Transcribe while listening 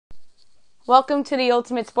Welcome to the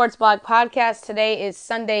Ultimate Sports Blog Podcast. Today is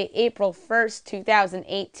Sunday, April 1st,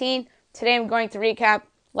 2018. Today I'm going to recap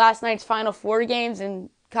last night's Final Four games in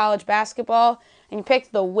college basketball and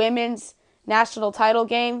pick the women's national title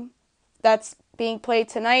game that's being played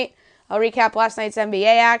tonight. I'll recap last night's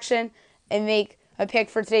NBA action and make a pick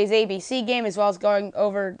for today's ABC game, as well as going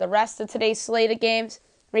over the rest of today's slate of games.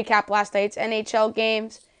 Recap last night's NHL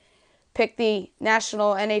games. Pick the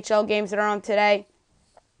national NHL games that are on today.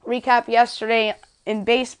 Recap yesterday in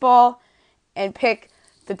baseball and pick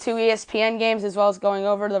the two ESPN games, as well as going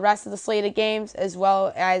over the rest of the slate of games, as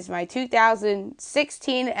well as my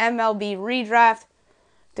 2016 MLB ReDraft.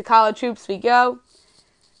 To college hoops we go.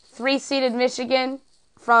 3-seeded Michigan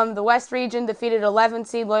from the West region defeated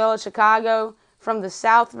 11-seed Loyola Chicago from the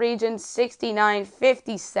South region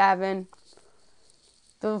 69-57.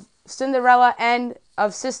 The Cinderella end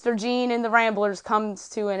of Sister Jean and the Ramblers comes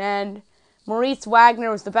to an end. Maurice Wagner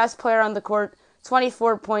was the best player on the court,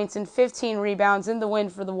 24 points and 15 rebounds in the win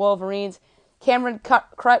for the Wolverines. Cameron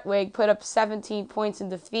Krutwig put up 17 points in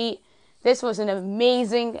defeat. This was an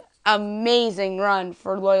amazing run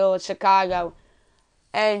for Loyola Chicago.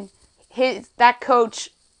 And that coach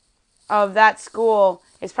of that school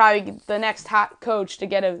is probably the next hot coach to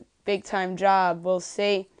get a big-time job. We'll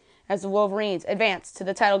see, as the Wolverines advance to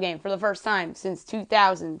the title game for the first time since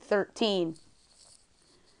 2013.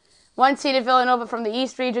 One-seeded Villanova from the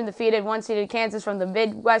East region defeated one-seeded Kansas from the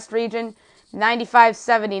Midwest region,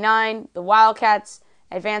 95-79. The Wildcats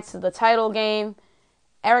advanced to the title game.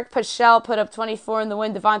 Eric Paschal put up 24 in the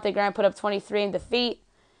win. Devontae Graham put up 23 in defeat.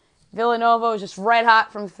 Villanova was just red hot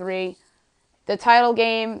from three. The title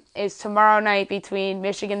game is tomorrow night between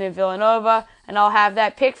Michigan and Villanova, and I'll have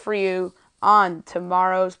that pick for you on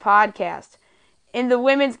tomorrow's podcast. In the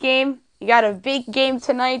women's game, you got a big game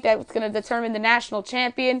tonight that's going to determine the national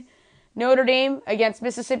champion. Notre Dame against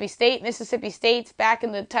Mississippi State. Mississippi State's back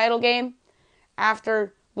in the title game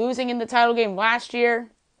after losing in the title game last year.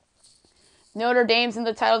 Notre Dame's in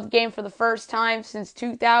the title game for the first time since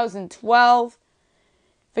 2012.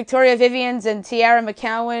 Victoria Vivians and Tiara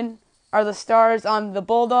McCowan are the stars on the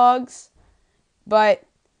Bulldogs, but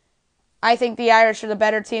I think the Irish are the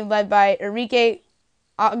better team, led by Enrique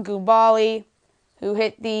Agumbali, who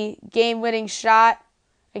hit the game-winning shot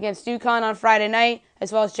against UConn on Friday night,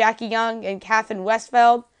 as well as Jackie Young and Catherine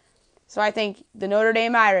Westfeld. So I think the Notre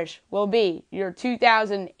Dame Irish will be your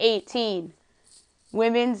 2018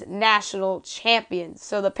 Women's National Champions.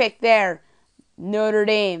 So the pick there, Notre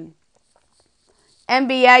Dame.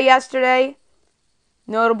 NBA yesterday,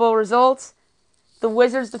 notable results. The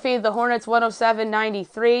Wizards defeated the Hornets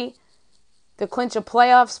 107-93 to clinch a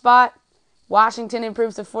playoff spot. Washington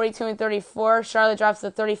improves to 42-34. Charlotte drops to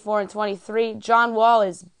 34-23. John Wall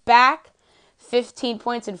is back. 15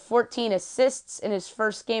 points and 14 assists in his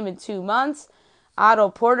first game in 2 months. Otto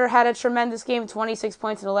Porter had a tremendous game, 26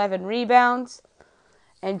 points and 11 rebounds.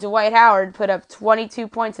 And Dwight Howard put up 22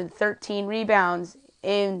 points and 13 rebounds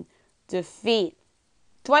in defeat.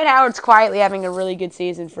 Dwight Howard's quietly having a really good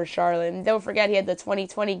season for Charlotte. And don't forget, he had the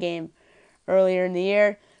 2020 game earlier in the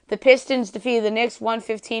year. The Pistons defeated the Knicks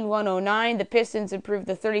 115-109. The Pistons improved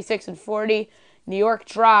to 36-40. New York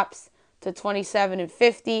drops to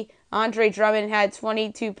 27-50. Andre Drummond had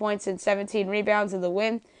 22 points and 17 rebounds in the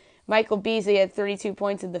win. Michael Beasley had 32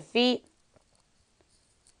 points in defeat.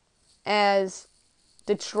 As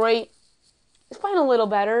Detroit is playing a little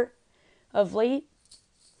better of late.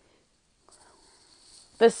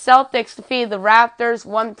 The Celtics defeated the Raptors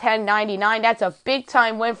 110-99. That's a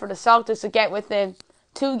big-time win for the Celtics to get within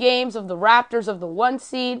 2 games of the Raptors of the 1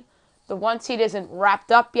 seed. The 1 seed isn't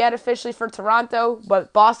wrapped up yet officially for Toronto,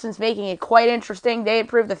 but Boston's making it quite interesting. They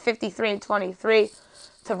improved to 53-23.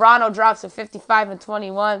 Toronto drops to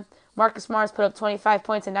 55-21. Marcus Morris put up 25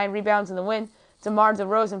 points and 9 rebounds in the win. DeMar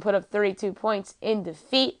DeRozan put up 32 points in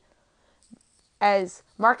defeat, as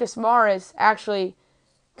Marcus Morris actually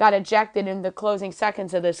got ejected in the closing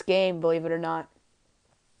seconds of this game, believe it or not.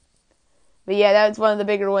 But yeah, that was one of the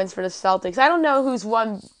bigger wins for the Celtics. I don't know who's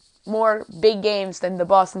won more big games than the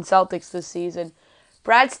Boston Celtics this season.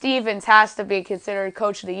 Brad Stevens has to be considered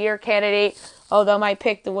Coach of the Year candidate, although my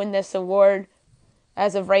pick to win this award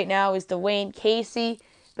as of right now is Dwayne Casey.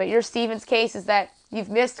 But your Stevens case is that you've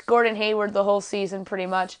missed Gordon Hayward the whole season pretty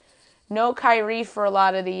much. No Kyrie for a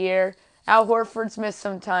lot of the year. Al Horford's missed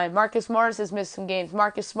some time. Marcus Morris has missed some games.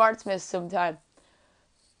 Marcus Smart's missed some time.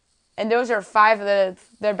 And those are 5 of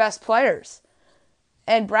their best players.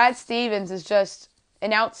 And Brad Stevens is just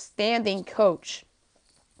an outstanding coach.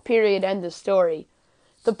 Period. End of story.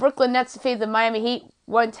 The Brooklyn Nets defeated the Miami Heat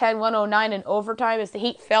 110-109 in overtime as the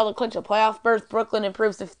Heat failed to clinch a playoff berth. Brooklyn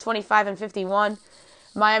improves to 25-51.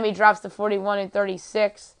 Miami drops to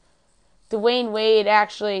 41-36. Dwayne Wade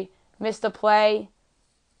actually missed a play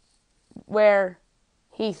where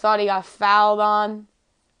he thought he got fouled on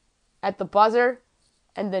at the buzzer,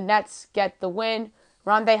 and the Nets get the win.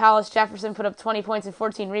 Rondae Hollis-Jefferson put up 20 points and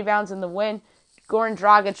 14 rebounds in the win. Goran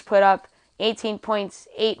Dragic put up 18 points,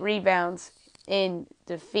 8 rebounds in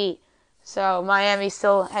defeat. So Miami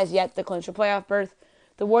still has yet to clinch a playoff berth.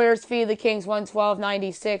 The Warriors defeated the Kings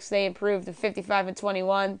 112-96. They improved to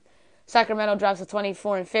 55-21. Sacramento drops to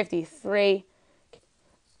 24-53.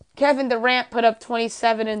 Kevin Durant put up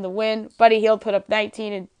 27 in the win. Buddy Hield put up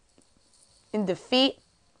 19 in defeat.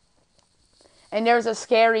 And there's a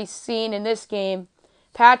scary scene in this game.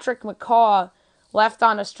 Patrick McCaw left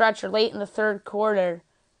on a stretcher late in the third quarter.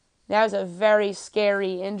 That was a very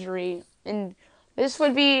scary injury. And this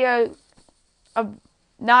would be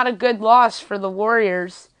not a good loss for the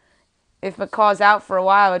Warriors if McCaw's out for a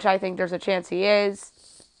while, which I think there's a chance he is.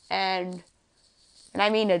 And I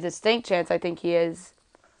mean a distinct chance I think he is,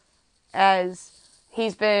 as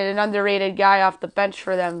he's been an underrated guy off the bench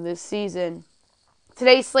for them this season.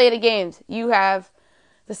 Today's slate of games, you have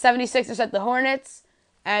the 76ers at the Hornets,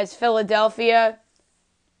 as Philadelphia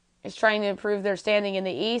is trying to improve their standing in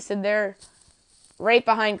the East, and they're right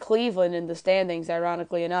behind Cleveland in the standings,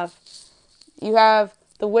 ironically enough. You have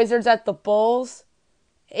the Wizards at the Bulls.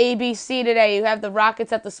 ABC today, you have the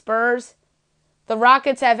Rockets at the Spurs. The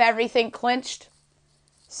Rockets have everything clinched,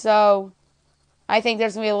 so I think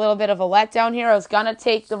there's going to be a little bit of a letdown here. I was going to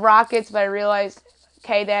take the Rockets, but I realized,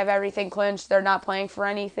 okay, they have everything clinched. They're not playing for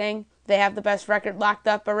anything. They have the best record locked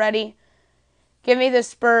up already. Give me the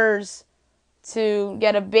Spurs to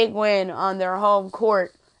get a big win on their home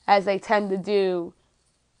court, as they tend to do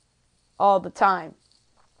all the time.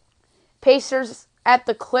 Pacers at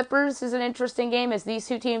the Clippers is an interesting game, as these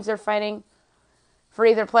two teams are fighting for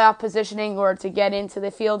either playoff positioning or to get into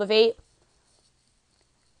the field of 8.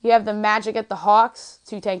 You have the Magic at the Hawks,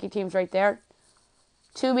 2 tanky teams right there.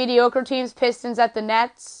 2 mediocre teams, Pistons at the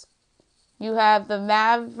Nets. You have the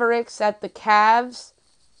Mavericks at the Cavs,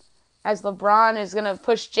 as LeBron is going to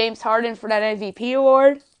push James Harden for that MVP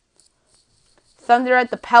award. Thunder at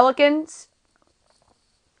the Pelicans.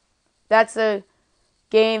 That's a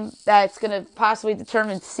game that's going to possibly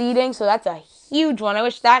determine seeding, so that's a huge one. I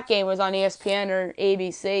wish that game was on ESPN or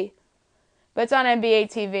ABC. But it's on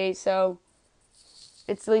NBA TV, so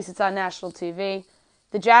at least it's on national TV.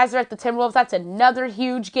 The Jazz are at the Timberwolves. That's another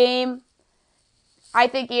huge game. I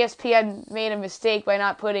think ESPN made a mistake by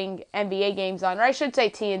not putting NBA games on. Or I should say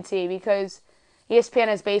TNT, because ESPN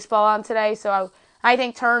has baseball on today. So I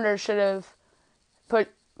think Turner should have put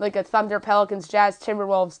like a Thunder, Pelicans, Jazz,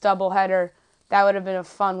 Timberwolves doubleheader. That would have been a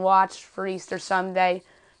fun watch for Easter Sunday.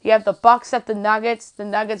 You have the Bucks at the Nuggets. The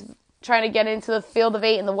Nuggets trying to get into the field of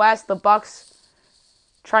 8 in the West. The Bucks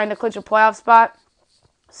trying to clinch a playoff spot.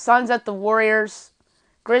 Suns at the Warriors.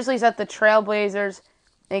 Grizzlies at the Trailblazers.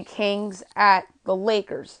 And Kings at the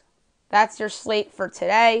Lakers. That's your slate for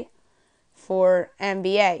today for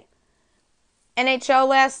NBA. NHL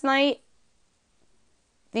last night,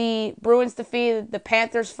 the Bruins defeated the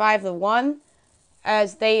Panthers 5-1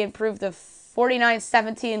 as they improved to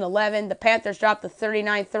 49-17-11. The Panthers dropped to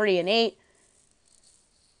 39-30-8.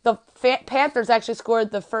 The Panthers actually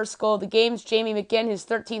scored the first goal of the games. Jamie McGinn, his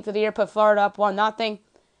 13th of the year, put Florida up 1-0.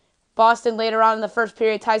 Boston later on in the first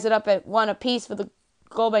period ties it up at 1 apiece with a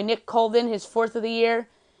goal by Nick Colvin, his 4th of the year.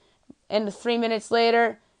 And 3 minutes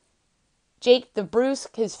later, Jake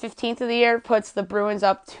DeBrusk, his 15th of the year, puts the Bruins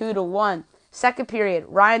up 2-1. Second period,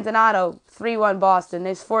 Ryan Donato, 3-1 Boston,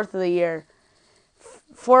 his 4th of the year.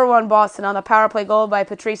 4-1 Boston on the power play goal by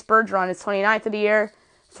Patrice Bergeron, his 29th of the year.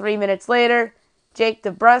 3 minutes later, Jake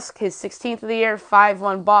DeBrusk, his 16th of the year,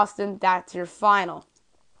 5-1 Boston. That's your final.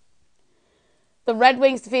 The Red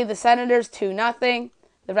Wings defeated the Senators 2-0.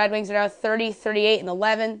 The Red Wings are now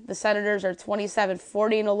 30-38-11. The Senators are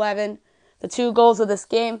 27-40-11. The 2 goals of this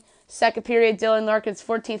game, second period, Dylan Larkin's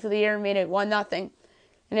 14th of the year made it 1-0. And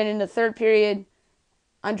then in the third period,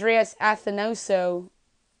 Andreas Athanasio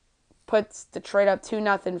puts Detroit up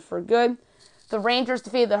 2-0 for good. The Rangers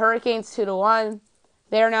defeated the Hurricanes 2-1.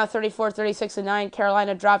 They are now 34-36-9.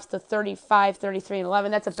 Carolina drops to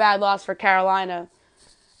 35-33-11. That's a bad loss for Carolina.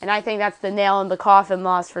 And I think that's the nail in the coffin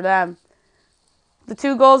loss for them. The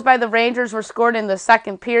 2 goals by the Rangers were scored in the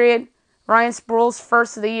second period. Ryan Sproul's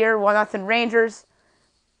first of the year, 1-0 Rangers.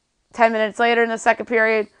 10 minutes later in the second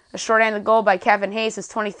period, a short-handed goal by Kevin Hayes, his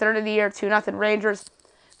 23rd of the year, 2-0 Rangers.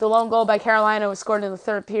 The lone goal by Carolina was scored in the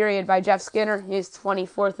third period by Jeff Skinner, his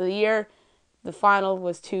 24th of the year. The final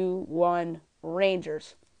was 2-1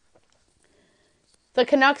 Rangers. The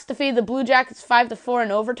Canucks defeated the Blue Jackets 5-4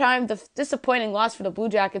 in overtime. The disappointing loss for the Blue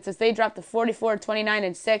Jackets as they dropped to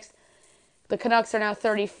 44-29-6. The Canucks are now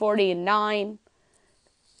 30-40-9.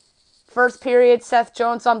 First period, Seth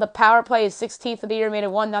Jones on the power play, his 16th of the year, made it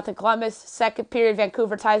 1-0 Columbus. Second period,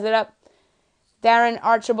 Vancouver ties it up. Darren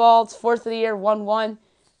Archibald's 4th of the year, 1-1.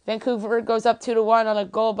 Vancouver goes up 2-1 on a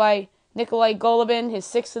goal by Nikolai Golubin, his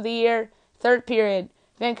 6th of the year. Third period,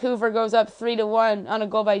 Vancouver goes up 3-1 on a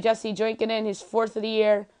goal by Jesse Joinkinen, his 4th of the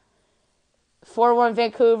year. 4-1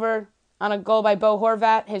 Vancouver on a goal by Bo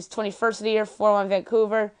Horvat, his 21st of the year. 4-1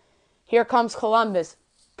 Vancouver. Here comes Columbus.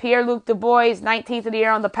 Pierre-Luc Dubois, 19th of the year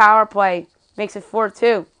on the power play, makes it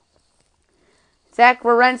 4-2. Zach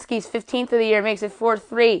Werenski's 15th of the year makes it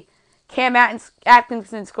 4-3. Cam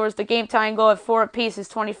Atkinson scores the game-tying goal at 4 apiece, his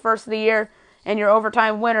 21st of the year, and your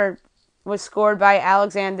overtime winner was scored by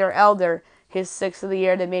Alexander Elder, his 6th of the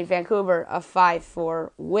year, that made Vancouver a 5-4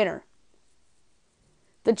 winner.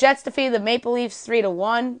 The Jets defeated the Maple Leafs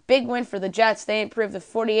 3-1. Big win for the Jets. They improved to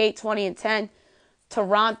 48-20-10.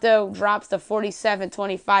 Toronto drops to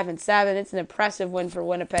 47-25-7. It's an impressive win for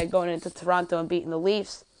Winnipeg going into Toronto and beating the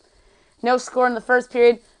Leafs. No score in the first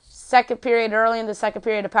period. Second period, early in the second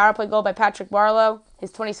period, a power play goal by Patrick Barlow, his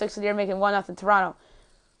 26th of the year, making 1-0 Toronto.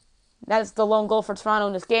 That's the lone goal for Toronto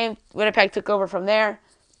in this game. Winnipeg took over from there.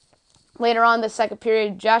 Later on, the second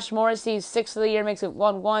period, Josh Morrissey's 6th of the year makes it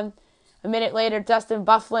 1-1. A minute later, Dustin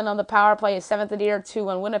Byfuglien on the power play, his 7th of the year,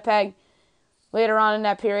 2-1 Winnipeg. Later on in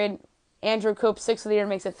that period, Andrew Cope, 6th of the year,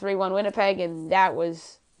 makes it 3-1 Winnipeg, and that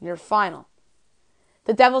was your final.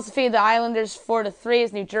 The Devils defeated the Islanders 4-3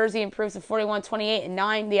 as New Jersey improves to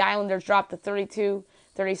 41-28-9. The Islanders dropped to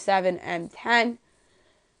 32-37-10.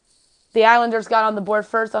 The Islanders got on the board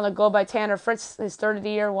first on a goal by Tanner Fritz, his 3rd of the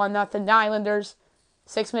year, 1-0 Islanders.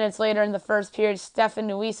 6 minutes later in the first period, Stefan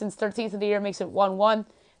Nuisen's 13th of the year makes it 1-1.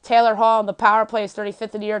 Taylor Hall on the power play, his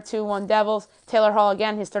 35th of the year, 2-1 Devils. Taylor Hall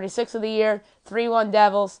again, his 36th of the year, 3-1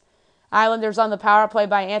 Devils. Islanders on the power play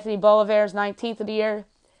by Anthony Bolivar's 19th of the year,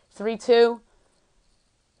 3-2.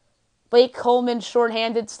 Blake Coleman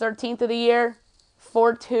shorthanded, 13th of the year,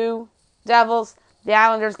 4-2 Devils. The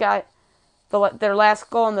Islanders got their last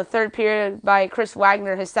goal in the third period by Chris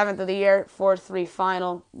Wagner, his 7th of the year, 4-3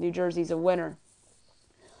 final. New Jersey's a winner.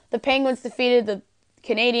 The Penguins defeated the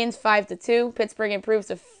Canadiens 5-2. Pittsburgh improves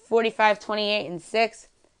to 45-28-6.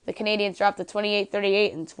 The Canadiens dropped to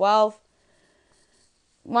 28-38-12.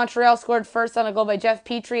 Montreal scored first on a goal by Jeff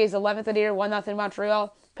Petrie, his 11th of the year, 1-0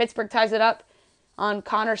 Montreal. Pittsburgh ties it up on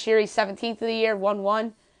Connor Sheary's 17th of the year,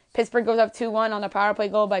 1-1. Pittsburgh goes up 2-1 on a power play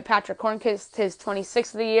goal by Patrick Hornqvist, his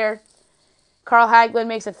 26th of the year. Carl Hagelin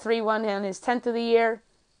makes it 3-1 on his 10th of the year.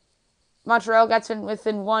 Montreal gets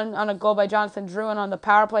within 1 on a goal by Jonathan Drouin on the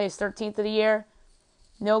power play, his 13th of the year.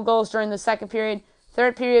 No goals during the second period.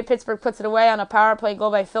 Third period, Pittsburgh puts it away on a power play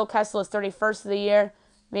goal by Phil Kessel, his 31st of the year.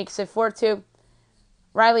 Makes it 4-2.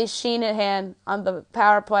 Riley Sheehan on the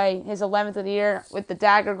power play, his 11th of the year, with the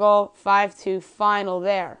dagger goal, 5-2 final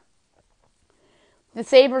there. The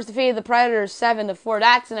Sabres defeated the Predators 7-4.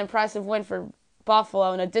 That's an impressive win for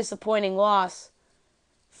Buffalo and a disappointing loss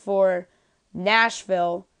for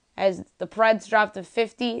Nashville as the Preds dropped to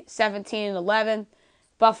 50-17-11.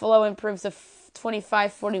 Buffalo improves to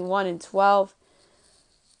 25-41-12.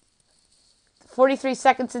 43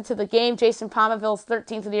 seconds into the game, Jason Palmaville's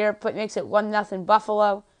 13th of the year makes it 1-0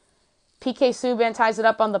 Buffalo. PK Subban ties it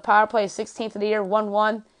up on the power play, his 16th of the year,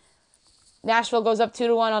 1-1. Nashville goes up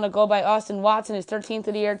 2-1 on a goal by Austin Watson, his 13th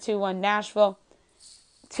of the year, 2-1 Nashville.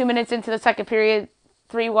 2 minutes into the second period,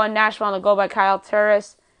 3-1 Nashville on a goal by Kyle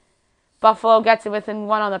Turris. Buffalo gets it within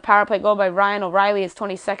 1 on the power play goal by Ryan O'Reilly, his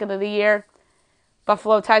 22nd of the year.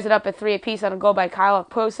 Buffalo ties it up at 3 apiece on a goal by Kyle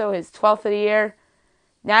Okposo, his 12th of the year.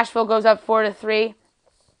 Nashville goes up 4-3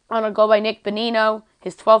 on a goal by Nick Bonino,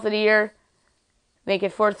 his 12th of the year. Make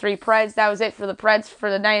it 4-3 Preds. That was it for the Preds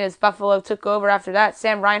for the night as Buffalo took over after that.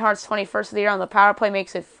 Sam Reinhart's 21st of the year on the power play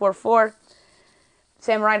makes it 4-4.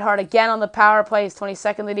 Sam Reinhart again on the power play, his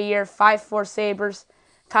 22nd of the year, 5-4 Sabres.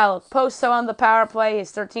 Kyle Okposo on the power play,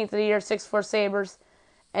 his 13th of the year, 6-4 Sabres.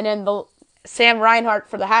 And then Sam Reinhart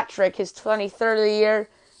for the hat trick, his 23rd of the year,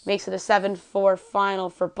 makes it a 7-4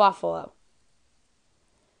 final for Buffalo.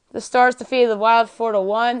 The Stars defeated the Wild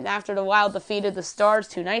 4-1 after the Wild defeated the Stars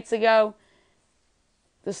 2 nights ago.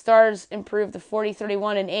 The Stars improved to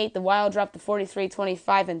 40-31-8. The Wild dropped to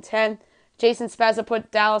 43-25-10. Jason Spezza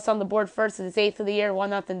put Dallas on the board first at his 8th of the year,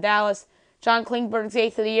 1-0 Dallas. John Klingberg's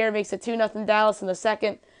 8th of the year makes it 2-0 Dallas in the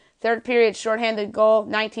second. Third period, shorthanded goal,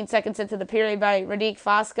 19 seconds into the period by Radek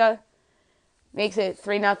Foska. Makes it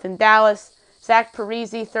 3-0 Dallas. Zach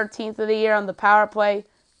Parise, 13th of the year on the power play,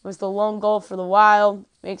 was the lone goal for the Wild.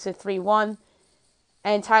 Makes it 3-1.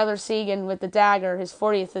 And Tyler Seguin with the dagger, his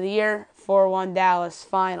 40th of the year, 4-1 Dallas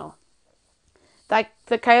final.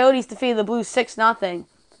 The Coyotes defeated the Blues 6-0.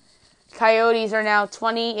 Coyotes are now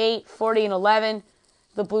 28-40-11.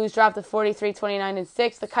 The Blues dropped to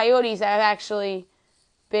 43-29-6. The Coyotes have actually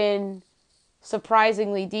been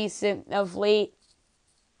surprisingly decent of late.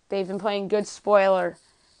 They've been playing good spoiler.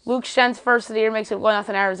 Luke Schenn's first of the year makes it 1-0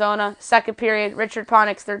 Arizona. Second period, Richard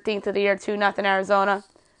Panik's 13th of the year, 2-0 Arizona.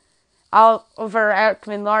 Oliver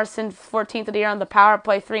Ekman-Larsson, 14th of the year on the power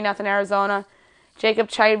play, 3-0 Arizona. Jacob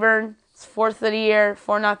Chiburn's 4th of the year,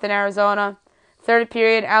 4-0 Arizona. Third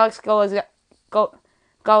period, Alex Gologowski's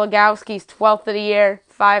 12th of the year,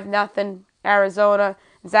 5-0 Arizona.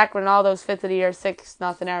 Zach Rinaldo's 5th of the year,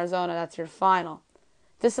 6-0 Arizona. That's your final.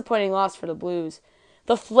 Disappointing loss for the Blues.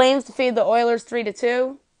 The Flames defeated the Oilers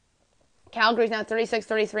 3-2. Calgary's now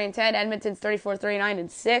 36-33-10. Edmonton's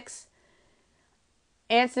 34-39-6.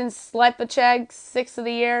 Anson Slepacek, 6th of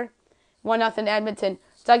the year, 1-0 Edmonton.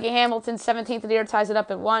 Dougie Hamilton, 17th of the year, ties it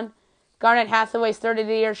up at 1. Garnet Hathaway's 3rd of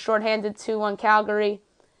the year, shorthanded, 2-1 Calgary.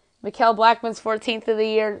 Mikael Blackman's 14th of the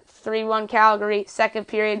year, 3-1 Calgary. Second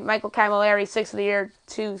period, Michael Camilleri, 6th of the year,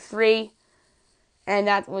 2-3. And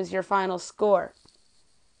that was your final score.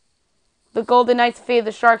 The Golden Knights defeated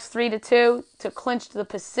the Sharks 3-2 to clinch the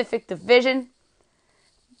Pacific Division.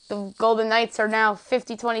 The Golden Knights are now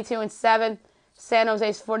 50-22-7. San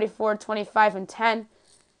Jose's 44-25-10.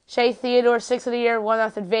 Shea Theodore, 6th of the year,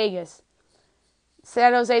 1-0 Vegas.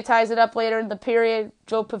 San Jose ties it up later in the period.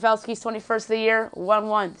 Joe Pavelski's 21st of the year,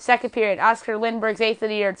 1-1. Second period, Oscar Lindbergh's 8th of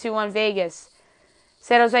the year, 2-1 Vegas.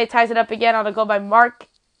 San Jose ties it up again on a goal by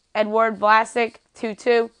Mark-Edouard Vlasic,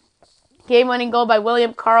 2-2. Game-winning goal by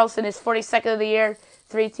William Karlsson, his 42nd of the year,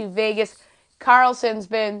 3-2 Vegas. Karlsson's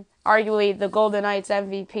been arguably the Golden Knights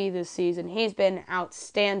MVP this season. He's been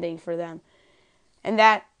outstanding for them. And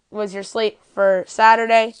that was your slate for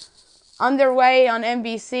Saturday. Underway on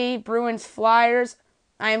NBC, Bruins Flyers.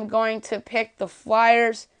 I am going to pick the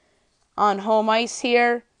Flyers on home ice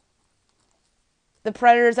here. The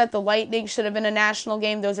Predators at the Lightning should have been a national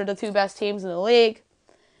game. Those are the two best teams in the league.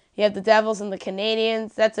 You have the Devils and the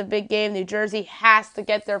Canadiens. That's a big game. New Jersey has to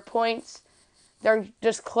get their points. They're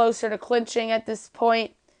just closer to clinching at this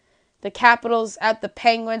point. The Capitals at the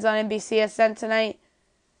Penguins on NBCSN tonight.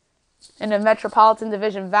 In a Metropolitan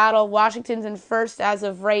Division battle, Washington's in first as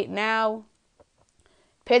of right now.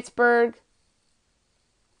 Pittsburgh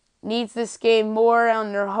needs this game more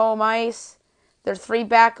on their home ice. They're 3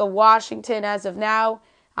 back of Washington as of now.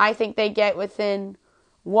 I think they get within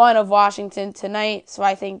 1 of Washington tonight, so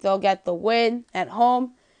I think they'll get the win at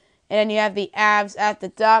home. And then you have the Avs at the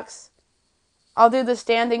Ducks. I'll do the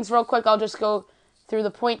standings real quick. I'll just go through the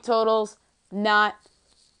point totals, not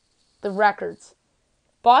the records.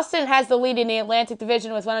 Boston has the lead in the Atlantic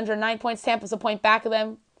Division with 109 points. Tampa's a point back of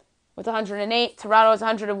them with 108. Toronto has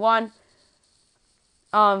 101.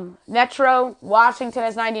 Metro, Washington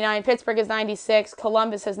has 99. Pittsburgh has 96.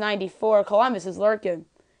 Columbus has 94. Columbus is lurking.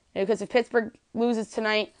 Because if Pittsburgh loses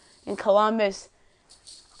tonight in Columbus,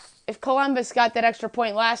 if Columbus got that extra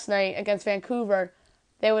point last night against Vancouver,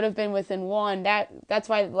 they would have been within 1. That's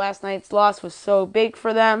why last night's loss was so big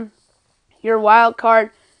for them. Your wild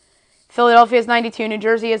card, Philadelphia has 92, New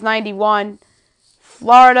Jersey has 91,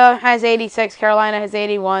 Florida has 86, Carolina has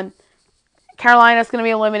 81. Carolina's going to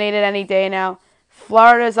be eliminated any day now.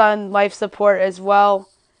 Florida's on life support as well.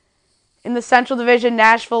 In the Central Division,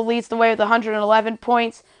 Nashville leads the way with 111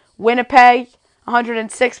 points. Winnipeg,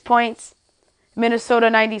 106 points. Minnesota,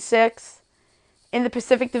 96. In the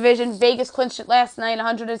Pacific Division, Vegas clinched it last night,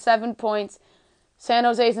 107 points. San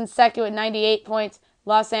Jose's in second with 98 points.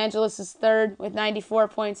 Los Angeles is third with 94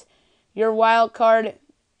 points. Your wild card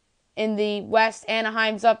in the West,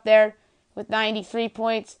 Anaheim's up there with 93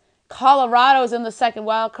 points. Colorado's in the second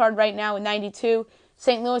wild card right now with 92.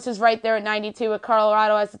 St. Louis is right there at 92 with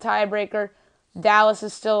Colorado as the tiebreaker. Dallas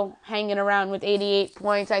is still hanging around with 88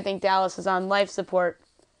 points. I think Dallas is on life support.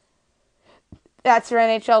 That's your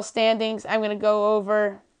NHL standings. I'm going to go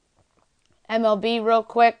over MLB real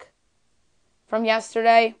quick from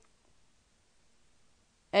yesterday.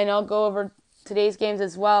 And I'll go over today's games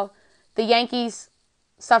as well. The Yankees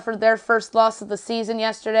suffered their first loss of the season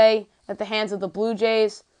yesterday at the hands of the Blue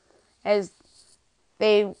Jays, as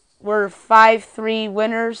they were 5-3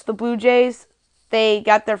 winners, the Blue Jays. They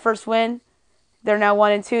got their first win. They're now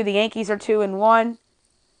 1-2. The Yankees are 2-1.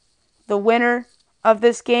 The winner of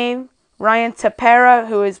this game, Ryan Tepera,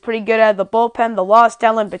 who is pretty good at the bullpen. The loss,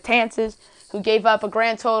 Dylan Betances, who gave up a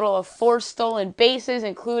grand total of 4 stolen bases,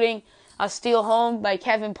 including a steal home by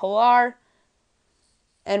Kevin Pillar.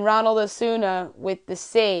 And Ronald Acuna with the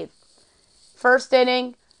save. First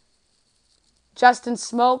inning, Justin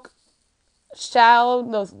Smoke, shallow,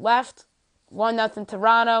 the left, 1-0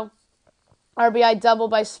 Toronto. RBI double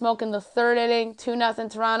by Smoke in the third inning,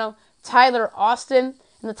 2-0 Toronto. Tyler Austin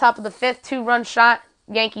in the top of the fifth, 2-run shot.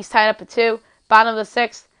 Yankees tied up at 2. Bottom of the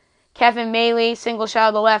sixth, Kevin Maley, single shot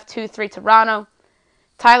to the left, 2-3 Toronto.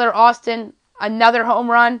 Tyler Austin, another home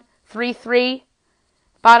run, 3-3.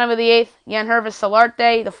 Bottom of the eighth, Yangervis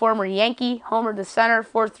Solarte, the former Yankee, homer to center,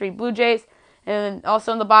 4-3 Blue Jays. And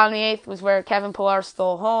also in the bottom of the eighth was where Kevin Pillar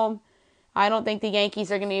stole home. I don't think the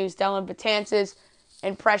Yankees are going to use Dellin Betances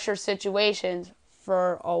in pressure situations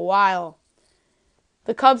for a while.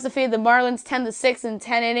 The Cubs defeated the Marlins 10-6 in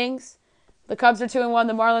 10 innings. The Cubs are 2-1.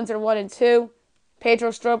 The Marlins are 1-2.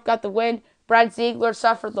 Pedro Strop got the win. Brad Ziegler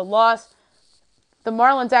suffered the loss. The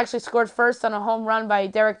Marlins actually scored first on a home run by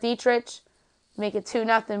Derek Dietrich. Make it 2-0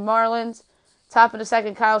 Marlins. Top of the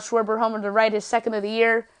second, Kyle Schwarber homer to right, his second of the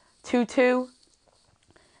year, 2-2.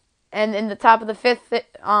 And in the top of the fifth,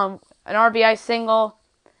 an RBI single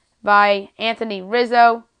by Anthony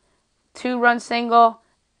Rizzo, 2-run single.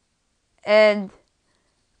 And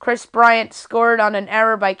Chris Bryant scored on an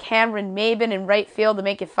error by Cameron Maben in right field to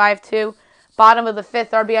make it 5-2. Bottom of the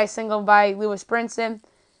fifth, RBI single by Lewis Brinson.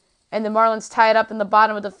 And the Marlins tied up in the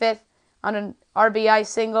bottom of the fifth on an RBI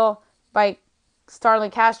single by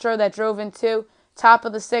Starlin Castro that drove in 2. Top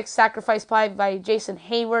of the sixth, sacrifice fly by Jason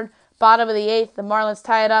Hayward. Bottom of the eighth, the Marlins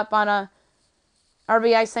tied up on a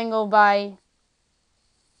RBI single by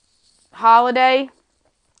Holiday.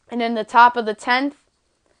 And in the top of the 10th,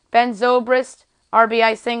 Ben Zobrist,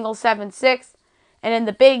 RBI single, 7-6. And in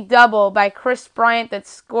the big double by Chris Bryant that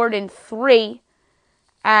scored in 3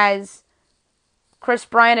 as Chris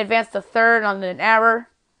Bryant advanced to third on an error.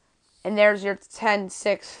 And there's your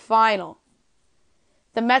 10-6 final.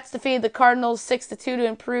 The Mets defeated the Cardinals 6-2 to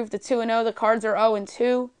improve to 2-0. The Cards are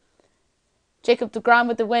 0-2. Jacob deGrom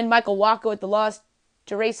with the win. Michael Wacha with the loss.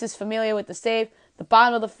 Gerasis Familia with the save. The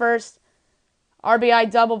bottom of the first,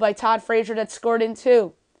 RBI double by Todd Frazier that scored in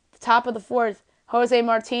 2. The top of the fourth, Jose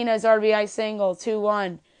Martinez RBI single,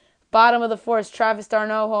 2-1. Bottom of the fourth, Travis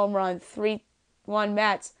d'Arnaud home run, 3-1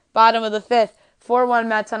 Mets. Bottom of the fifth, 4-1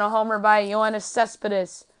 Mets on a homer by Yoenis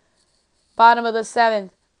Cespedes. Bottom of the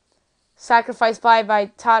seventh, sacrifice fly by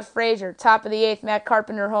Todd Frazier. Top of the eighth, Matt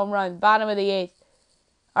Carpenter home run. Bottom of the eighth,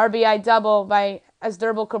 RBI double by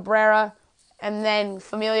Asdrubal Cabrera. And then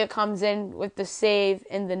Familia comes in with the save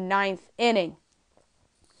in the 9th inning.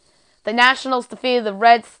 The Nationals defeated the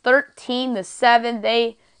Reds 13-7.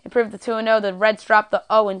 They improved to 2-0. The Reds dropped to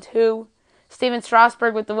 0-2. Steven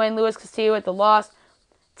Strasburg with the win. Luis Castillo with the loss.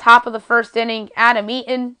 Top of the first inning, Adam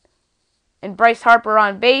Eaton and Bryce Harper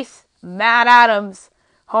on base. Matt Adams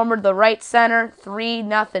homered the right center,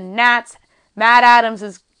 3-0 Nats. Matt Adams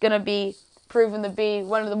is going to be proven to be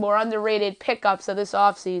one of the more underrated pickups of this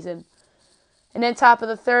offseason. And then top of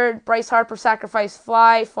the third, Bryce Harper sacrifice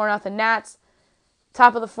fly, 4-0 Nats.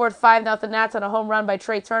 Top of the fourth, 5-0 Nats on a home run by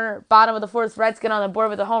Trey Turner. Bottom of the fourth, Reds get on the board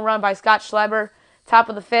with a home run by Scott Schleber. Top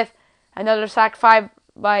of the fifth, another sac fly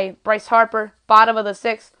by Bryce Harper. Bottom of the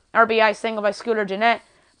sixth, RBI single by Scooter Gennett.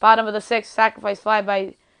 Bottom of the sixth, sacrifice fly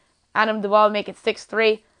by Adam Duvall to make it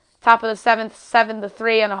 6-3. Top of the seventh,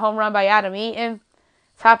 7-3 on a home run by Adam Eaton.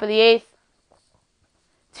 Top of the eighth,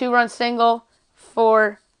 2-run single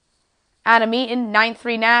for Adam Eaton,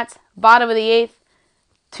 9-3 Nats. Bottom of the eighth,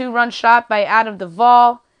 2-run shot by Adam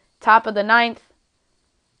Duvall. Top of the ninth,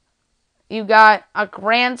 you got a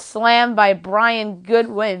grand slam by Brian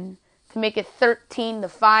Goodwin to make it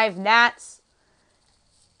 13-5 Nats.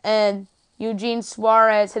 And Eugene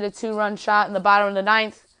Suarez hit a 2-run shot in the bottom of the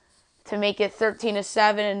ninth to make it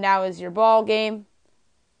 13-7, and now is your ball game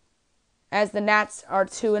as the Nats are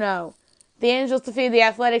 2-0. The Angels defeated the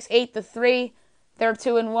Athletics 8-3. They're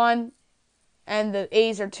 2-1. And the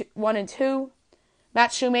A's are 1-2.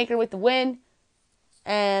 Matt Shoemaker with the win.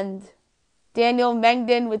 And Daniel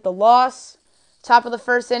Mengden with the loss. Top of the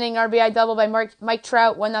first inning, RBI double by Mike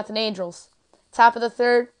Trout, 1-0 Angels. Top of the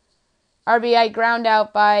third, RBI ground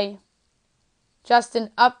out by Justin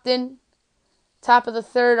Upton. Top of the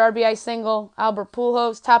third, RBI single, Albert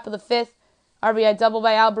Pujols. Top of the fifth, RBI double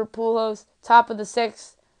by Albert Pujols. Top of the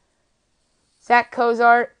sixth, Zach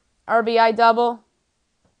Cozart, RBI double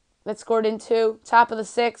that scored in 2. Top of the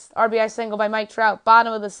sixth, RBI single by Mike Trout.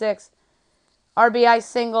 Bottom of the sixth, RBI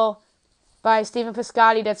single by Stephen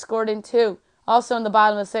Piscotty that scored in 2. Also in the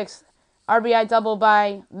bottom of the sixth, RBI double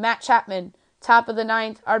by Matt Chapman. Top of the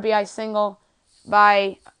ninth, RBI single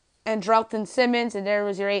by Andrelton Simmons, and there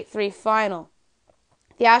was your 8-3 final.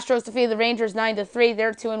 The Astros defeated the Rangers 9-3.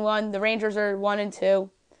 They're 2-1. The Rangers are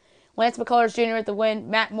 1-2. Lance McCullers Jr. with the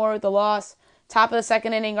win. Matt Moore with the loss. Top of the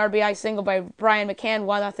second inning, RBI single by Brian McCann,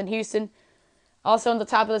 1-0 Houston. Also in the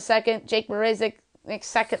top of the second, Jake Mrazek makes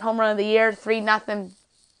second home run of the year, 3-0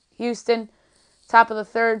 Houston. Top of the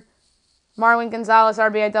third, Marwin Gonzalez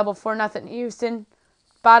RBI double, 4-0 Houston.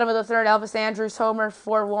 Bottom of the third, Elvis Andrus homer,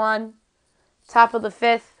 4-1. Top of the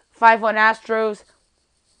fifth, 5-1 Astros.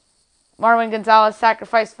 Marwin Gonzalez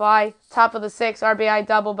sacrifice fly. Top of the sixth, RBI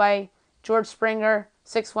double by George Springer,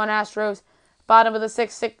 6-1 Astros. Bottom of the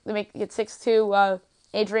sixth, to make it 6-2,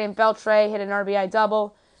 Adrian Beltre hit an RBI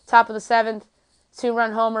double. Top of the seventh,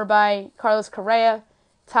 2-run homer by Carlos Correa.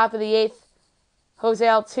 Top of the eighth, Jose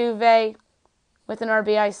Altuve with an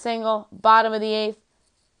RBI single. Bottom of the eighth,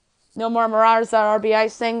 Nomar Mazara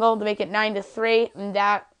RBI single to make it 9-3, and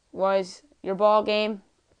that was your ball game.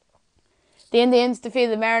 The Indians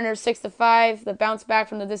defeated the Mariners 6-5. The bounce back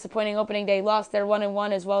from the disappointing opening day loss. They're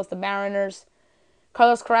 1-1 as well as the Mariners.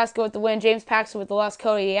 Carlos Carrasco with the win. James Paxton with the loss.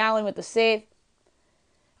 Cody Allen with the save.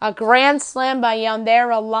 A grand slam by Yonder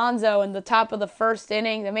Alonso in the top of the first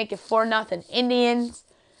inning to make it 4-0 Indians.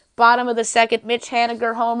 Bottom of the second, Mitch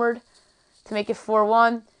Haniger homered to make it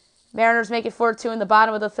 4-1. Mariners make it 4-2 in the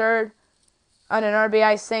bottom of the third on an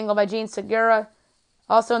RBI single by Gene Segura.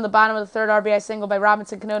 Also in the bottom of the third, RBI single by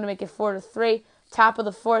Robinson Cano to make it 4-3. Top of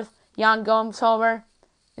the fourth, Yan Gomes homer.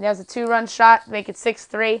 And that was a 2-run shot to make it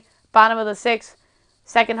 6-3. Bottom of the sixth,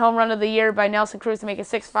 second home run of the year by Nelson Cruz to make it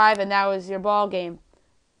 6-5, and that was your ball game.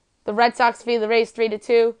 The Red Sox defeated the Rays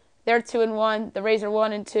 3-2. They're 2-1. The Rays are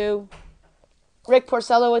 1-2. Rick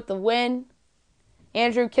Porcello with the win.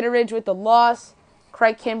 Andrew Kitteridge with the loss.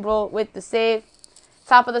 Craig Kimbrell with the save.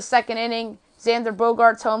 Top of the second inning, Xander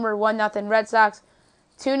Bogaerts homer, 1-0 Red Sox.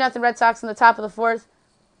 2-0 Red Sox in the top of the fourth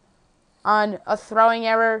on a throwing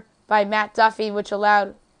error by Matt Duffy, which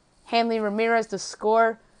allowed Hanley Ramirez to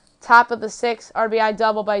score. Top of the sixth, RBI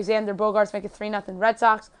double by Xander Bogaerts, make it 3-0 Red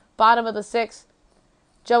Sox. Bottom of the sixth,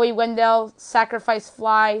 Joey Wendell sacrifice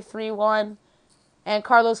fly, 3-1. And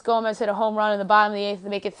Carlos Gomez hit a home run in the bottom of the eighth to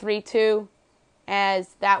make it 3-2, as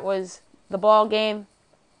that was the ball game.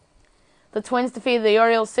 The Twins defeated the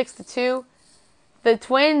Orioles 6-2. The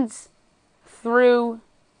Twins threw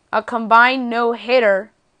a combined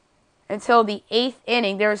no-hitter until the eighth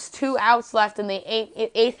inning. There was 2 outs left in the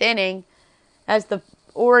eighth inning as the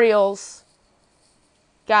Orioles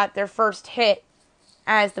got their first hit,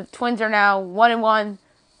 as the Twins are now 1-1,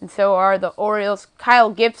 and so are the Orioles. Kyle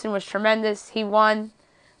Gibson was tremendous. He won.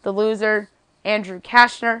 The loser, Andrew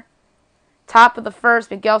Kashner. Top of the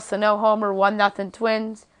first, Miguel Sano homer, 1-0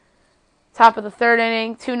 Twins. Top of the third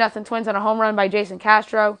inning, 2-0 Twins on a home run by Jason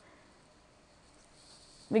Castro.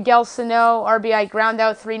 Miguel Sano, RBI ground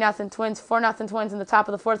out, 3-0 Twins. 4-0 Twins in the top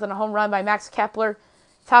of the fourth on a home run by Max Kepler.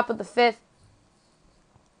 Top of the fifth,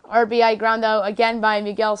 RBI ground out again by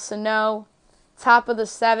Miguel Sano. Top of the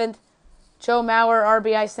seventh, Joe Mauer,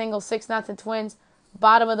 RBI single, 6-0 Twins.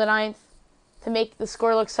 Bottom of the ninth, to make the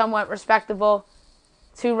score look somewhat respectable,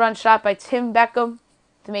 2-run shot by Tim Beckham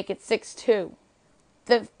to make it 6-2.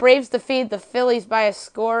 The Braves defeated the Phillies by a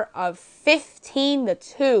score of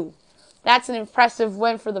 15-2. That's an impressive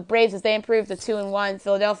win for the Braves as they improved to 2-1.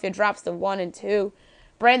 Philadelphia drops to 1-2.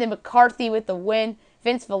 Brandon McCarthy with the win.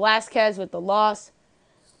 Vince Velasquez with the loss.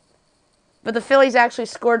 But the Phillies actually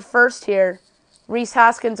scored first here. Rhys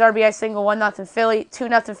Hoskins, RBI single, 1-0 Philly.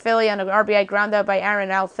 2-0 Philly on an RBI ground out by Aaron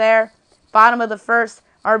Altherr. Bottom of the first,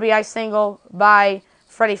 RBI single by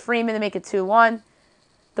Freddie Freeman to make it 2-1.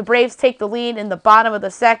 The Braves take the lead in the bottom of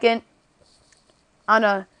the second on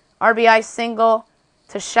a RBI single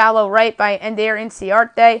to shallow right by Ender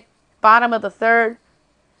Inciarte. Bottom of the third,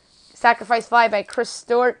 sacrifice fly by Chris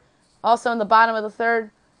Stewart. Also in the bottom of the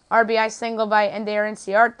third, RBI single by Ender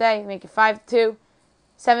Inciarte, make it 5-2.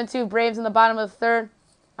 7-2 Braves in the bottom of the third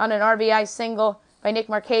on an RBI single by Nick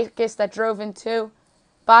Markakis that drove in 2.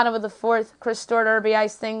 Bottom of the fourth, Chris Stewart RBI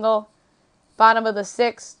single. Bottom of the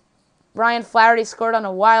sixth, Ryan Flaherty scored on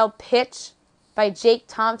a wild pitch by Jake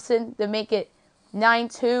Thompson to make it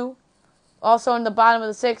 9-2. Also in the bottom of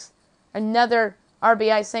the sixth, another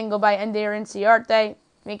RBI single by Ender Inciarte,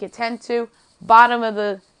 make it 10-2. Bottom of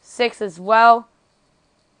the sixth as well,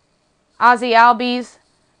 Ozzie Albies,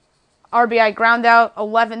 RBI ground out,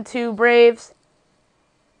 11-2 Braves.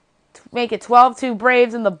 Make it 12-2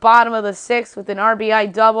 Braves in the bottom of the sixth with an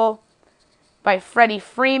RBI double by Freddie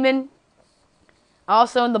Freeman.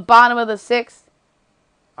 Also in the bottom of the sixth,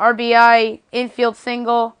 RBI infield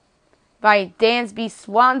single by Dansby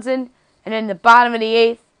Swanson. And in the bottom of the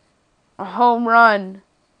eighth, a home run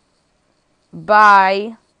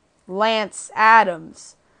by Lance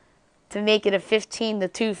Adams to make it a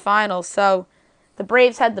 15-2 final. So the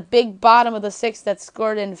Braves had the big bottom of the sixth that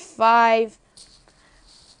scored in 5.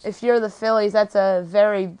 If you're the Phillies, that's a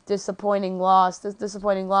very disappointing loss.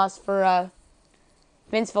 Disappointing loss for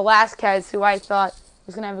Vince Velasquez, who I thought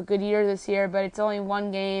was going to have a good year this year, but it's only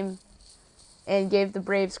one game, and gave the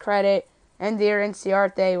Braves credit. Ender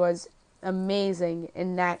Inciarte was amazing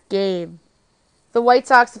in that game. The White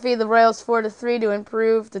Sox defeated the Royals 4-3 to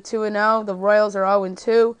improve to 2-0. The Royals are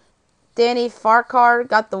 0-2. Danny Farquhar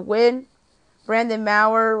got the win. Brandon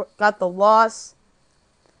Maurer got the loss.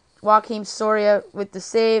 Joakim Soria with the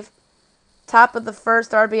save. Top of the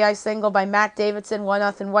first, RBI single by Matt Davidson,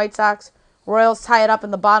 1-0 White Sox. Royals tie it up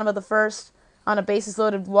in the bottom of the first on a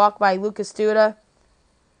bases-loaded walk by Lucas Duda.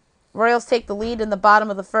 Royals take the lead in the bottom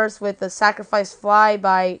of the first with a sacrifice fly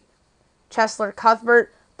by Cheslor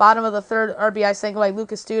Cuthbert. Bottom of the third, RBI single by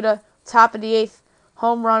Lucas Duda. Top of the eighth,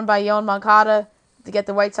 home run by Yoan Moncada to get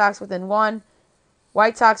the White Sox within one.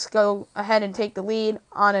 White Sox go ahead and take the lead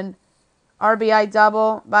on an RBI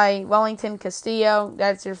double by Wellington Castillo.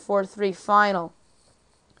 That's your 4-3 final.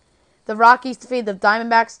 The Rockies defeated the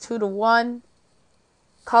Diamondbacks 2-1.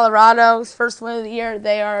 Colorado's first win of the year.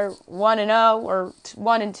 They are 1-0, or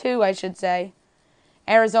 1-2, I should say.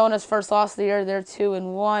 Arizona's first loss of the year. They're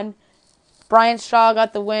 2-1. Brian Shaw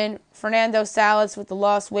got the win. Fernando Salas with the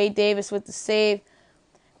loss. Wade Davis with the save.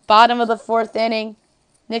 Bottom of the fourth inning,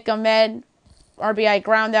 Nick Ahmed, RBI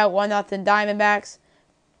ground out, 1-0 Diamondbacks.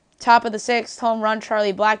 Top of the sixth, home run,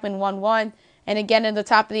 Charlie Blackmon, 1-1. And again in the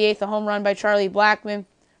top of the eighth, a home run by Charlie Blackmon,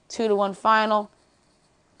 2-1 final.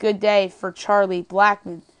 Good day for Charlie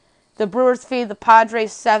Blackmon. The Brewers defeated the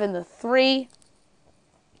Padres 7-3.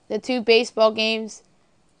 The two baseball games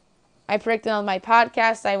I predicted on my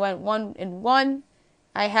podcast, I went 1-1.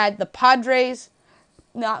 I had the Padres,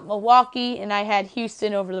 not Milwaukee, and I had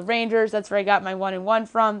Houston over the Rangers. That's where I got my 1-1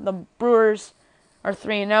 from. The Brewers are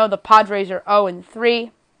 3-0. The Padres are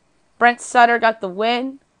 0-3. Brent Sutter got the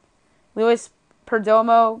win. Luis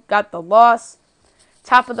Perdomo got the loss.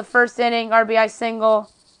 Top of the first inning, RBI single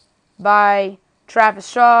by Travis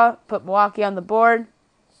Shaw, put Milwaukee on the board.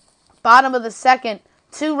 Bottom of the second,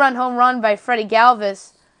 2-run home run by Freddie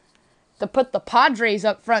Galvis to put the Padres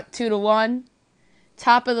up front 2-1.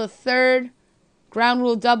 Top of the third, ground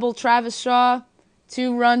rule double Travis Shaw,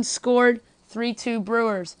 2 runs scored, 3-2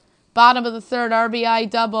 Brewers. Bottom of the third, RBI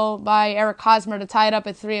double by Eric Hosmer to tie it up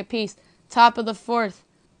at 3 apiece. Top of the fourth,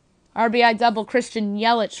 RBI double Christian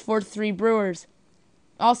Yelich, 4-3 Brewers.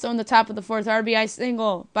 Also in the top of the fourth, RBI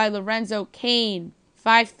single by Lorenzo Cain,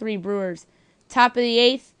 5-3 Brewers. Top of the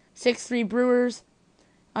eighth, 6-3 Brewers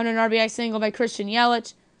on an RBI single by Christian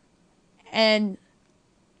Yelich. And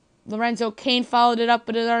Lorenzo Cain followed it up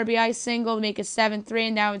with an RBI single to make it 7-3,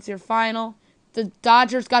 and now it's your final. The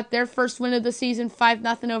Dodgers got their first win of the season,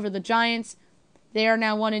 5-0 over the Giants. They are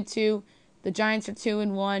now 1-2. The Giants are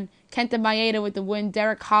 2-1. Kenta Maeda with the win.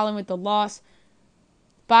 Derek Holland with the loss.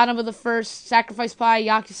 Bottom of the first, sacrifice fly,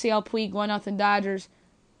 Yasiel Puig, 1-0 Dodgers.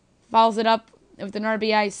 Follows it up with an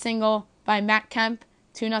RBI single by Matt Kemp,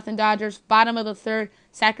 2-0 Dodgers. Bottom of the third,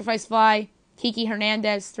 sacrifice fly, Kiki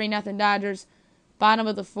Hernandez, 3-0 Dodgers. Bottom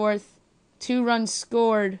of the fourth, 2 runs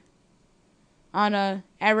scored on a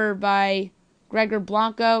error by Gregor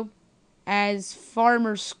Blanco as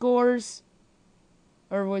Farmer scores,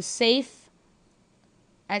 or was safe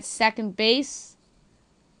at second base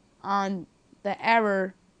on the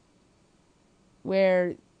error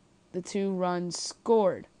where the 2 runs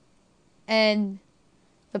scored. And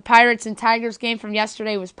the Pirates and Tigers game from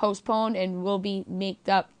yesterday was postponed and will be made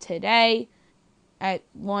up today at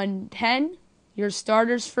 1:10. Your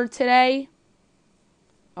starters for today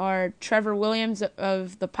are Trevor Williams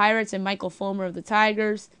of the Pirates and Michael Fulmer of the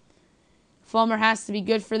Tigers. Fulmer has to be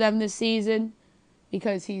good for them this season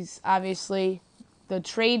because he's obviously the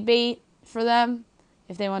trade bait for them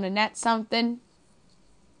if they want to net something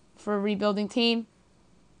for a rebuilding team.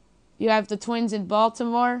 You have the Twins in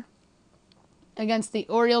Baltimore against the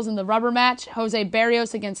Orioles in the rubber match. Jose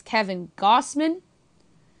Berrios against Kevin Gossman.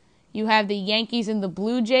 You have the Yankees and the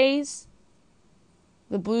Blue Jays.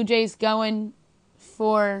 The Blue Jays going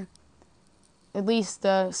for at least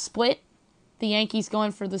the split. The Yankees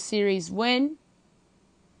going for the series win.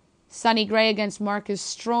 Sonny Gray against Marcus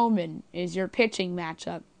Stroman is your pitching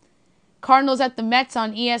matchup. Cardinals at the Mets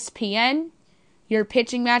on ESPN. Your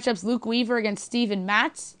pitching matchups, Luke Weaver against Steven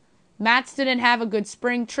Matz. Matz didn't have a good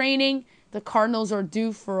spring training. The Cardinals are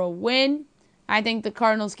due for a win. I think the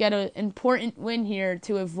Cardinals get an important win here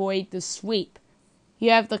to avoid the sweep. You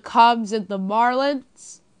have the Cubs and the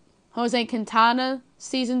Marlins. Jose Quintana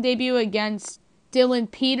season debut against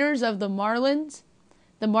Dylan Peters of the Marlins.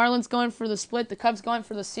 The Marlins going for the split. The Cubs going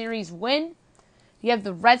for the series win. You have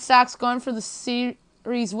the Red Sox going for the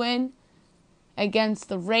series win against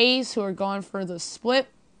the Rays, who are going for the split.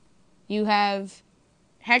 You have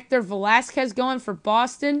Hector Velasquez going for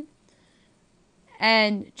Boston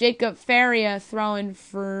and Jacob Faria throwing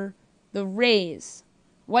for the Rays.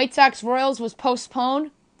 White Sox Royals was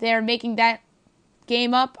postponed. They are making that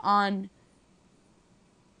game up on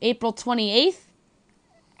April 28th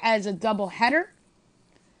as a doubleheader.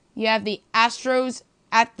 You have the Astros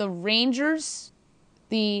at the Rangers.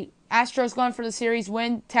 The Astros going for the series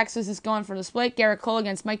win. Texas is going for the split. Garrett Cole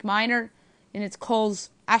against Mike Minor in its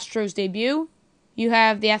Cole's Astros debut. You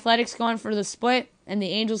have the Athletics going for the split and the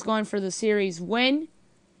Angels going for the series win.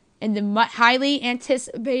 And the highly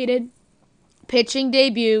anticipated pitching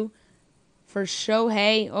debut for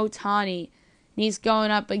Shohei Ohtani. He's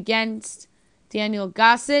going up against Daniel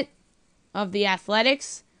Gossett of the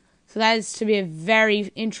Athletics. So that is to be a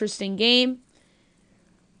very interesting game.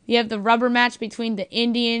 You have the rubber match between the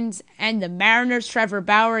Indians and the Mariners. Trevor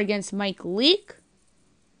Bauer against Mike Leake.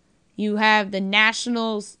 You have the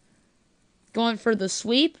Nationals going for the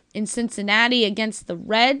sweep in Cincinnati against the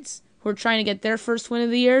Reds, who are trying to get their first win of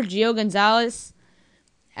the year. Gio Gonzalez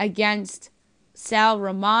against Sal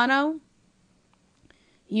Romano.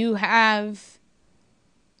 You have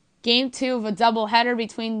Game 2 of a doubleheader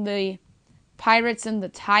between the Pirates and the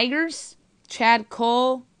Tigers. Chad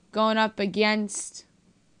Cole going up against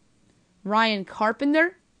Ryan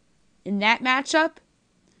Carpenter in that matchup.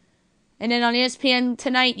 And then on ESPN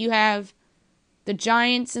tonight, you have the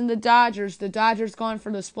Giants and the Dodgers. The Dodgers going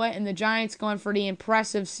for the split and the Giants going for the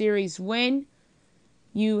impressive series win.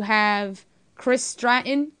 You have Chris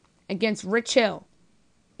Stratton against Rich Hill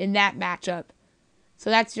in that matchup.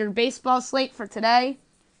 So that's your baseball slate for today.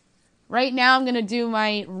 Right now, I'm going to do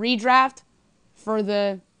my redraft for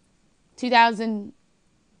the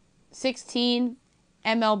 2016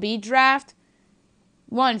 MLB draft.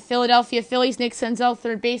 1, Philadelphia Phillies, Nick Senzel,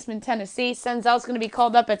 third baseman, Tennessee. Senzel's going to be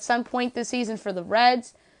called up at some point this season for the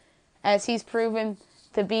Reds, as he's proven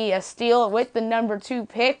to be a steal with the number 2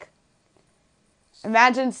 pick.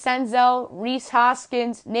 Imagine Senzel, Rhys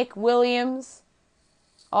Hoskins, Nick Williams,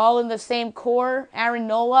 all in the same core. Aaron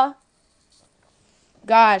Nola.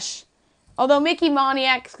 Gosh. Although Mickey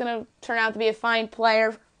Moniak's going to turn out to be a fine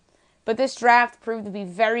player, but this draft proved to be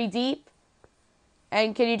very deep.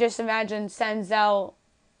 And can you just imagine Senzel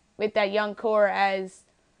with that young core, as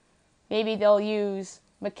maybe they'll use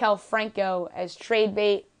Maikel Franco as trade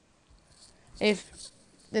bait if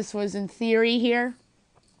this was in theory here.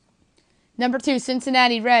 Number 2,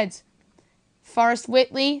 Cincinnati Reds. Forrest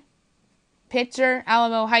Whitley, pitcher,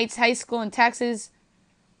 Alamo Heights High School in Texas.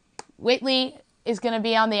 Whitley is going to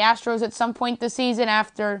be on the Astros at some point this season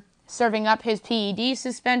after serving up his PED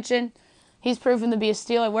suspension. He's proven to be a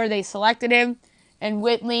steal at where they selected him. And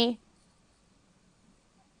Whitley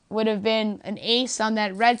would have been an ace on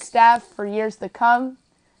that Red staff for years to come,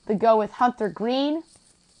 to go with Hunter Green.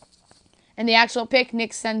 And the actual pick,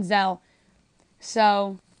 Nick Senzel.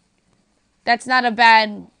 So that's not a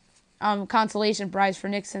bad consolation prize for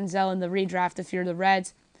Nick Senzel in the redraft if you're the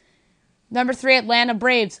Reds. Number 3, Atlanta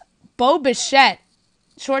Braves. Bo Bichette,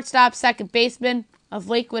 shortstop, second baseman of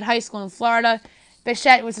Lakewood High School in Florida.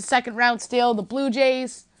 Bichette was a second-round steal of the Blue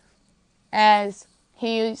Jays, as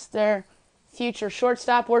he's their future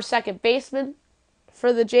shortstop or second baseman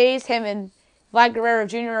for the Jays. Him and Vlad Guerrero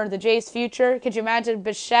Jr. are the Jays' future. Could you imagine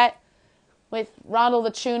Bichette with Ronald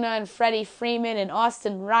Acuna and Freddie Freeman and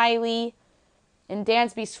Austin Riley and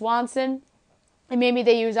Dansby Swanson? And maybe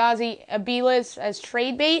they use Ozzie Abiles as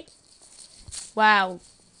trade bait? Wow.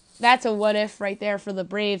 That's a what-if right there for the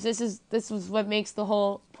Braves. This was what makes the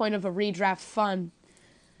whole point of a redraft fun.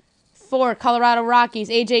 4, Colorado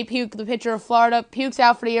Rockies. A.J. Puke, the pitcher of Florida. Puke's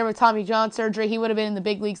out for the year with Tommy John surgery. He would have been in the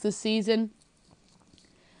big leagues this season,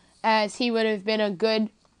 as he would have been a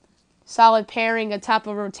good, solid pairing atop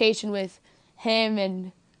of rotation with him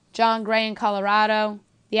and John Gray in Colorado.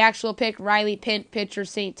 The actual pick, Riley Pint, pitcher,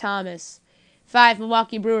 St. Thomas. 5,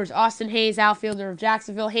 Milwaukee Brewers. Austin Hayes, outfielder of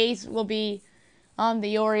Jacksonville. Hayes will be on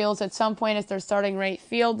the Orioles at some point as their starting right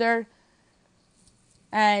fielder,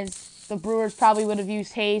 as the Brewers probably would have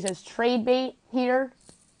used Hayes as trade bait here,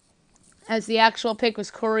 as the actual pick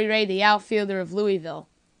was Corey Ray, the outfielder of Louisville.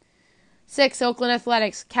 6, Oakland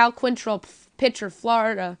Athletics. Cal Quintrell, pitcher,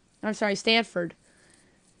 Stanford.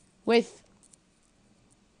 With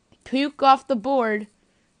Puke off the board,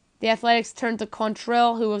 the Athletics turned to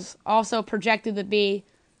Quintrell, who was also projected to be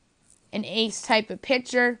an ace type of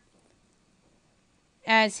pitcher,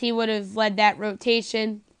 as he would have led that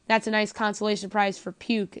rotation. That's a nice consolation prize for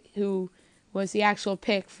Puke, who was the actual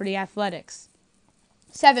pick for the Athletics.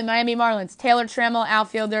 7, Miami Marlins. Taylor Trammell,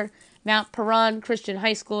 outfielder, Mount Perron Christian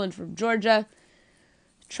High School and from Georgia.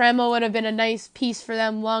 Trammell would have been a nice piece for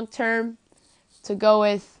them long term to go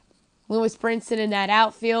with Lewis Brinson in that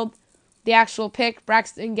outfield. The actual pick,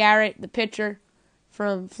 Braxton Garrett, the pitcher,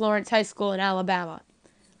 from Florence High School in Alabama.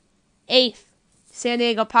 8th, San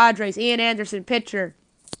Diego Padres, Ian Anderson, pitcher.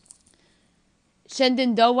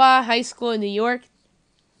 Shenandoah High School in New York.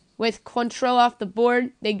 With Quantrill off the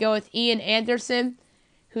board, they go with Ian Anderson,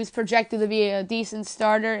 who's projected to be a decent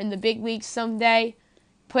starter in the big leagues someday.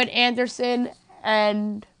 Put Anderson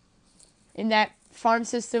and in that farm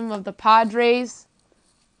system of the Padres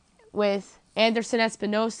with Anderson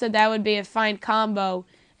Espinosa. That would be a fine combo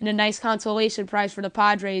and a nice consolation prize for the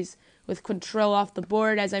Padres with Quantrill off the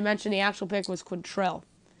board. As I mentioned, the actual pick was Quantrill.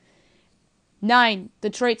 9,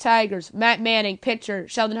 Detroit Tigers, Matt Manning, pitcher,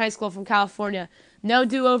 Sheldon High School from California. No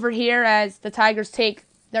do-over here as the Tigers take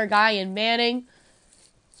their guy in Manning,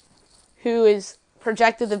 who is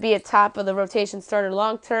projected to be a top of the rotation starter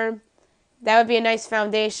long-term. That would be a nice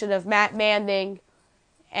foundation of Matt Manning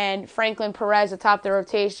and Franklin Perez atop the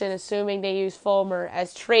rotation, assuming they use Fulmer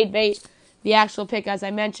as trade bait. The actual pick, as I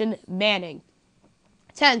mentioned, Manning.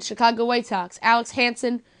 10, Chicago White Sox, Alex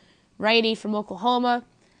Hansen, righty from Oklahoma.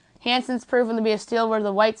 Hansen's proven to be a steal where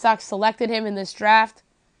the White Sox selected him in this draft,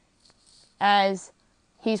 as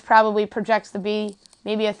he's probably projects to be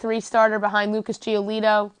maybe a 3-starter behind Lucas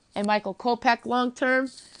Giolito and Michael Kopech long-term,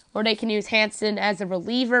 or they can use Hansen as a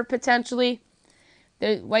reliever potentially.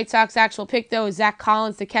 The White Sox actual pick, though, is Zach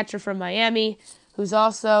Collins, the catcher from Miami, who's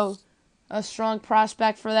also a strong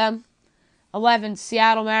prospect for them. 11,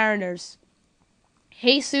 Seattle Mariners,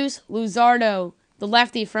 Jesus Luzardo, the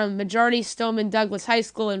lefty from Majority Stoneman Douglas High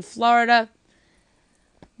School in Florida.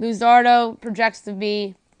 Luzardo projects to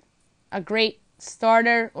be a great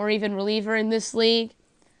starter or even reliever in this league.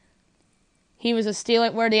 He was a steal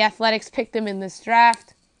at where the Athletics picked him in this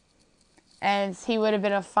draft, as he would have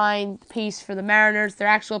been a fine piece for the Mariners. Their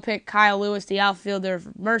actual pick, Kyle Lewis, the outfielder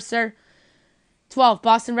of Mercer. 12,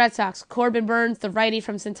 Boston Red Sox, Corbin Burns, the righty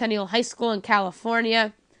from Centennial High School in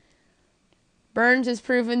California. Burns has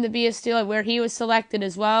proven to be a steal at where he was selected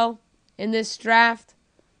as well in this draft.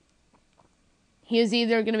 He is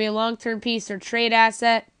either going to be a long-term piece or trade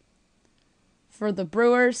asset for the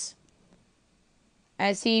Brewers,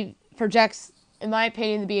 as he projects, in my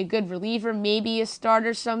opinion, to be a good reliever, maybe a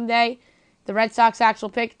starter someday. The Red Sox actual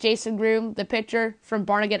pick, Jason Groom, the pitcher from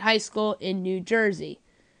Barnegat High School in New Jersey.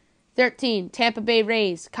 13, Tampa Bay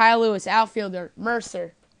Rays, Kyle Lewis, outfielder,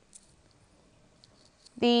 Mercer.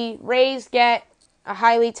 The Rays get a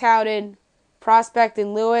highly touted prospect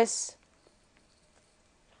in Lewis,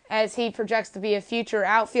 as he projects to be a future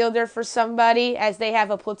outfielder for somebody, as they have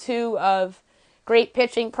a platoon of great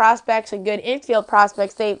pitching prospects and good infield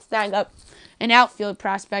prospects. They snag up an outfield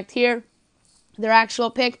prospect here. Their actual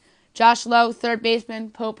pick, Josh Lowe, third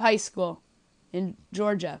baseman, Pope High School in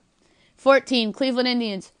Georgia. 14, Cleveland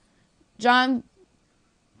Indians, John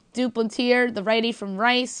Duplantier, the righty from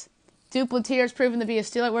Rice. Duplantier has proven to be a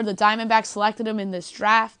steal at where the Diamondbacks selected him in this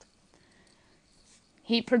draft.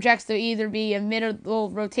 He projects to either be a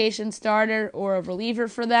middle rotation starter or a reliever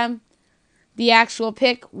for them. The actual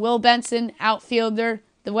pick, Will Benson, outfielder,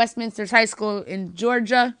 the Westminster High School in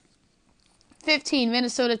Georgia. 15,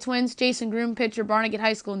 Minnesota Twins, Jason Groom, pitcher, Barnegat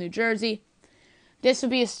High School, New Jersey. This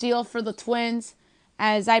would be a steal for the Twins,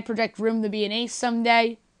 as I project Groom to be an ace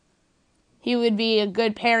someday. He would be a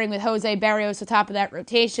good pairing with Jose Barrios atop of that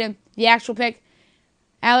rotation. The actual pick,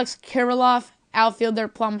 Alex Kirilloff, outfielder,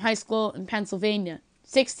 Plum High School in Pennsylvania.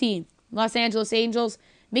 16, Los Angeles Angels,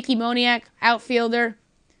 Mickey Moniak, outfielder,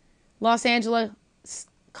 Los Angeles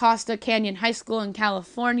Costa Canyon High School in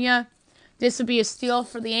California. This would be a steal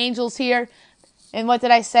for the Angels here. And what did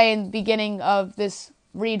I say in the beginning of this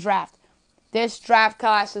redraft? This draft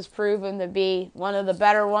class has proven to be one of the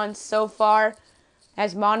better ones so far.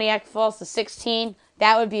 As Moniak falls to 16,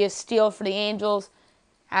 that would be a steal for the Angels,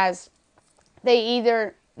 as they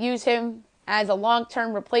either use him as a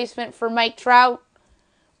long-term replacement for Mike Trout,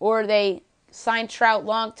 or they sign Trout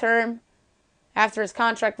long-term after his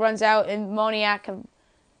contract runs out, and Moniak can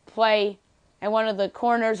play at one of the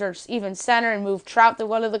corners or even center and move Trout to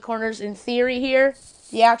one of the corners in theory here.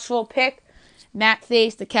 The actual pick, Matt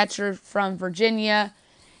Thaiss, the catcher from Virginia,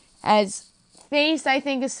 as Thaiss, I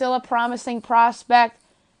think, is still a promising prospect,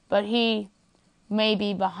 but he may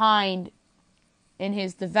be behind in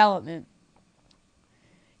his development.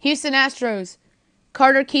 Houston Astros,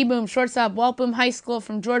 Carter Kieboom, shortstop, Waltham High School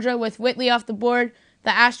from Georgia, with Whitley off the board.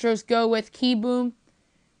 The Astros go with Kieboom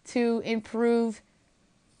to improve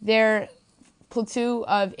their platoon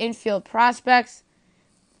of infield prospects.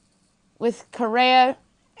 With Correa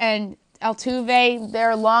and Altuve,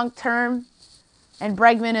 they're long-term, and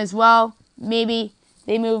Bregman as well. Maybe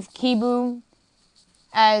they move Kieboom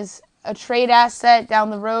as a trade asset down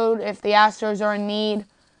the road if the Astros are in need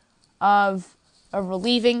of a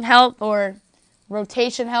relieving help, or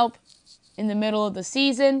rotation help in the middle of the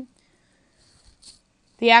season.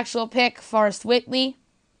 The actual pick, Forrest Whitley.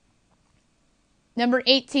 Number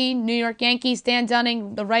 18, New York Yankees, Dan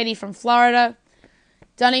Dunning, the righty from Florida.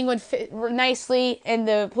 Dunning would fit nicely in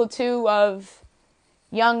the platoon of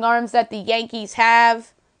young arms that the Yankees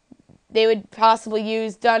have. They would possibly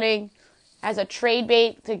use Dunning as a trade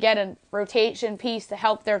bait to get a rotation piece to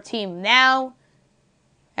help their team now,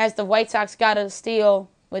 as the White Sox got a steal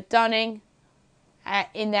with Dunning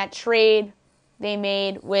in that trade they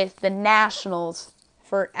made with the Nationals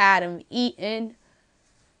for Adam Eaton.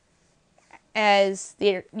 As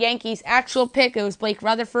the Yankees' actual pick, it was Blake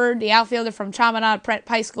Rutherford, the outfielder from Chaminade Prep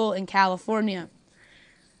High School in California.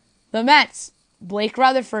 The Mets, Blake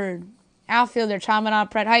Rutherford, outfielder,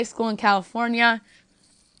 Chaminade Prep High School in California.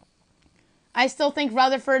 I still think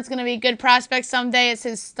Rutherford's going to be a good prospect someday as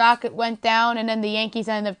his stock went down, and then the Yankees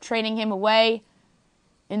ended up trading him away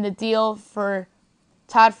in the deal for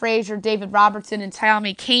Todd Frazier, David Robertson, and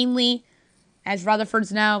Tommy Kahnle, as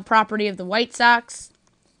Rutherford's now property of the White Sox.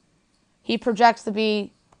 He projects to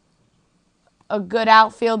be a good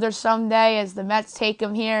outfielder someday as the Mets take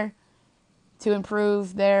him here to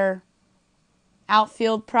improve their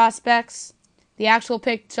outfield prospects. The actual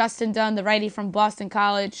pick, Justin Dunn, the righty from Boston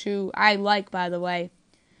College, who I like, by the way.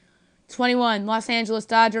 21, Los Angeles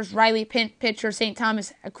Dodgers, Riley Pint, pitcher, St.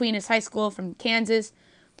 Thomas Aquinas High School from Kansas.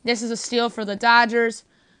 This is a steal for the Dodgers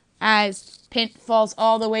as Pint falls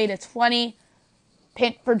all the way to 20.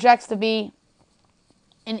 Pint projects to be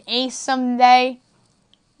an ace someday.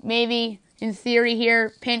 Maybe, in theory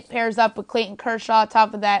here, Pint pairs up with Clayton Kershaw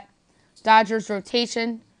top of that Dodgers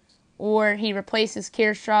rotation, or he replaces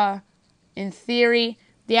Kershaw in theory.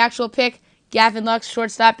 The actual pick, Gavin Lux,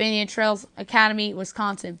 shortstop, Indian Trails Academy,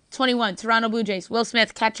 Wisconsin. 21, Toronto Blue Jays, Will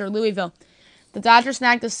Smith, catcher, Louisville. The Dodgers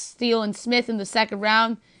snagged a steal in Smith in the second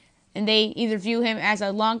round, and they either view him as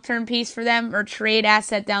a long-term piece for them or trade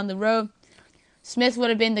asset down the road. Smith would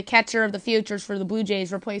have been the catcher of the futures for the Blue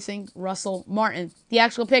Jays, replacing Russell Martin. The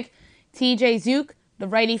actual pick, T.J. Zook, the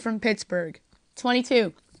righty from Pittsburgh.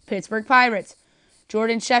 22, Pittsburgh Pirates,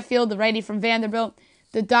 Jordan Sheffield, the righty from Vanderbilt.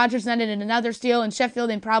 The Dodgers ended in another steal, and Sheffield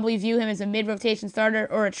and probably view him as a mid-rotation starter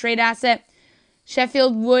or a trade asset.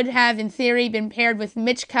 Sheffield would have, in theory, been paired with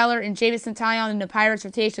Mitch Keller and Jamison Tyon in the Pirates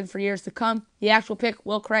rotation for years to come. The actual pick,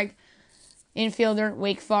 Will Craig, infielder,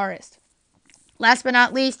 Wake Forest. Last but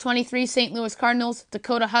not least, 23, St. Louis Cardinals,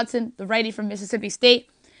 Dakota Hudson, the righty from Mississippi State.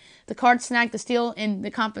 The Cards snagged the steal in the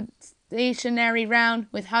compensatory round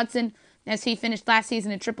with Hudson as he finished last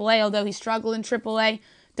season in AAA, although he struggled in AAA.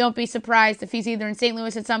 Don't be surprised if he's either in St.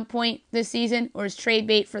 Louis at some point this season or is trade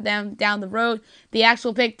bait for them down the road. The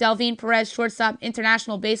actual pick, Delvin Perez, shortstop,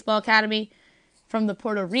 International Baseball Academy from the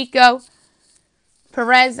Puerto Rico.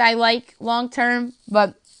 Perez I like long-term,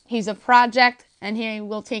 but he's a project, and he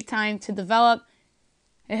will take time to develop.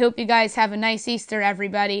 I hope you guys have a nice Easter,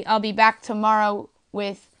 everybody. I'll be back tomorrow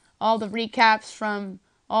with all the recaps from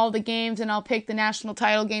all the games, and I'll pick the national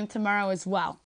title game tomorrow as well.